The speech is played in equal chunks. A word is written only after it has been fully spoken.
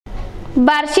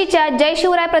बार्शीच्या जय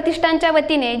शिवराय प्रतिष्ठानच्या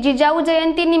वतीने जिजाऊ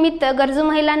जयंती निमित्त गरजू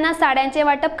महिलांना साड्यांचे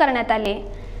वाटप करण्यात आले।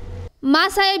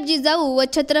 माँसाहेब जिजाऊ व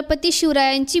छत्रपती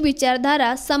शिवरायांची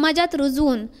विचारधारा समाजात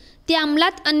रुजवून ती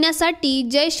अंमलात आणण्यासाठी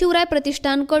जय शिवराय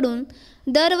प्रतिष्ठानकडून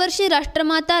दरवर्षी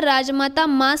राष्ट्रमाता राजमाता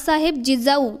माँसाहेब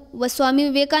जिजाऊ व स्वामी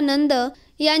विवेकानंद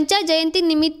यांच्या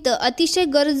जयंतीनिमित्त अतिशय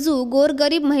गरजू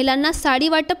गोरगरीब महिलांना साडी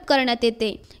वाटप करण्यात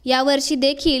येते। यावर्षी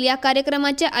देखील या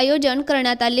कार्यक्रमाचे आयोजन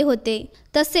करण्यात आले होते।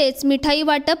 तसेच मिठाई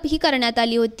वाटप ही करण्यात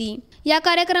आली होती। या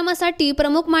कार्यक्रमासाठी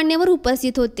प्रमुख मान्यवर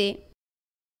उपस्थित होते।